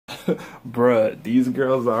Bruh, these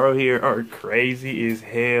girls out here are crazy as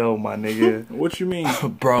hell, my nigga. What you mean?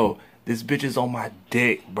 Bro, this bitch is on my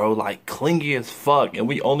dick, bro. Like, clingy as fuck. And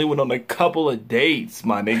we only went on a couple of dates,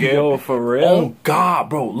 my nigga. Yo, for real? Oh, God,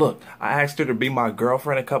 bro. Look, I asked her to be my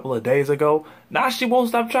girlfriend a couple of days ago. Now she won't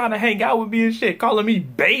stop trying to hang out with me and shit, calling me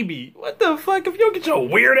baby. What the fuck? If you don't get your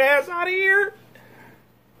weird ass out of here.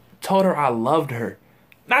 Told her I loved her.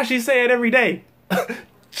 Now she say it every day.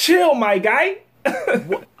 Chill, my guy.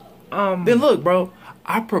 Then look, bro.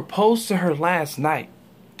 I proposed to her last night.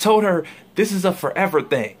 Told her this is a forever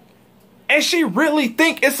thing. And she really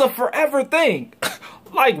think it's a forever thing.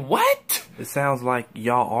 Like, what? It sounds like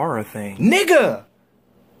y'all are a thing. Nigga!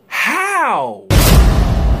 How?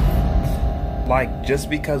 Like, just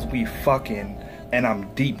because we fucking and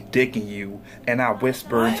I'm deep dicking you and I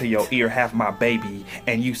whisper into your ear, have my baby,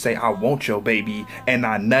 and you say I want your baby and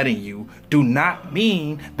I nutting you, do not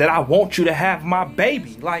mean that I want you to have my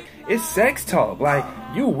baby. Like, it's sex talk. Like,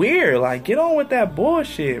 you weird. Like, get on with that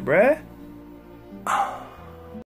bullshit, bruh.